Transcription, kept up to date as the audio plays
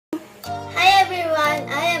everyone,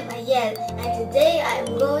 I am Ayel and today I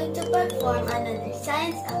am going to perform another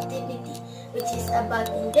science activity which is about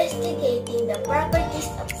investigating the properties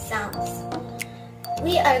of sounds.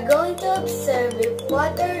 We are going to observe if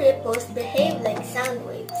water ripples behave like sound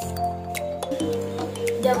waves.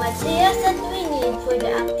 The materials that we need for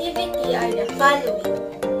the activity are the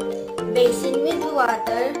following: basin with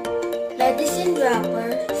water, medicine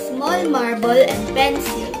dropper, small marble, and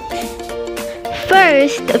pencil.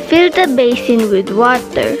 First, fill the basin with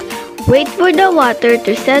water. Wait for the water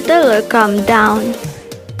to settle or calm down.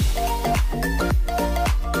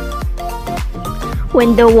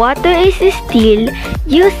 When the water is still,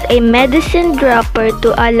 use a medicine dropper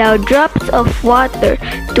to allow drops of water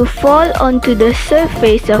to fall onto the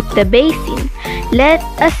surface of the basin. Let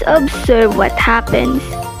us observe what happens.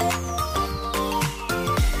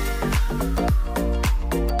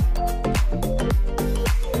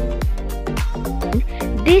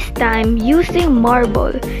 This time, using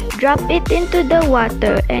marble, drop it into the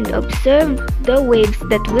water and observe the waves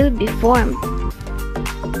that will be formed.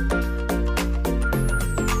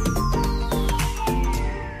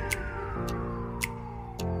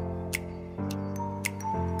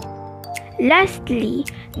 Lastly,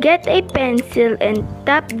 get a pencil and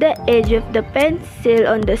tap the edge of the pencil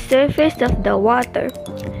on the surface of the water.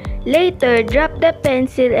 Later, drop the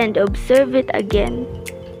pencil and observe it again.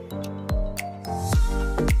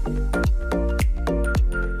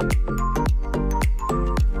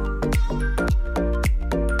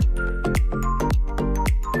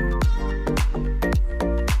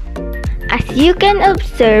 As you can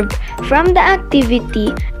observe from the activity,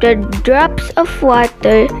 the drops of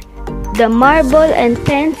water, the marble and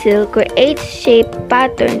pencil create shape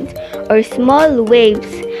patterns or small waves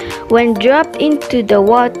when dropped into the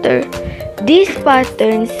water. These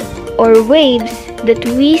patterns or waves that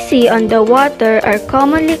we see on the water are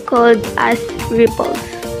commonly called as ripples.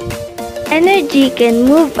 Energy can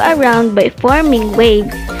move around by forming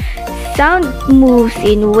waves. Sound moves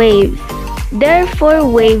in waves. Therefore,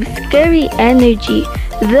 waves carry energy,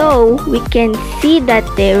 though we can't see that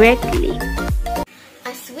directly.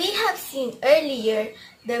 As we have seen earlier,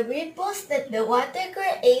 the ripples that the water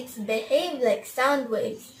creates behave like sound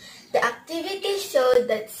waves. The activity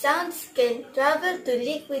showed that sounds can travel to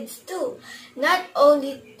liquids too, not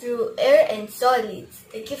only through air and solids.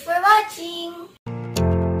 Thank you for watching!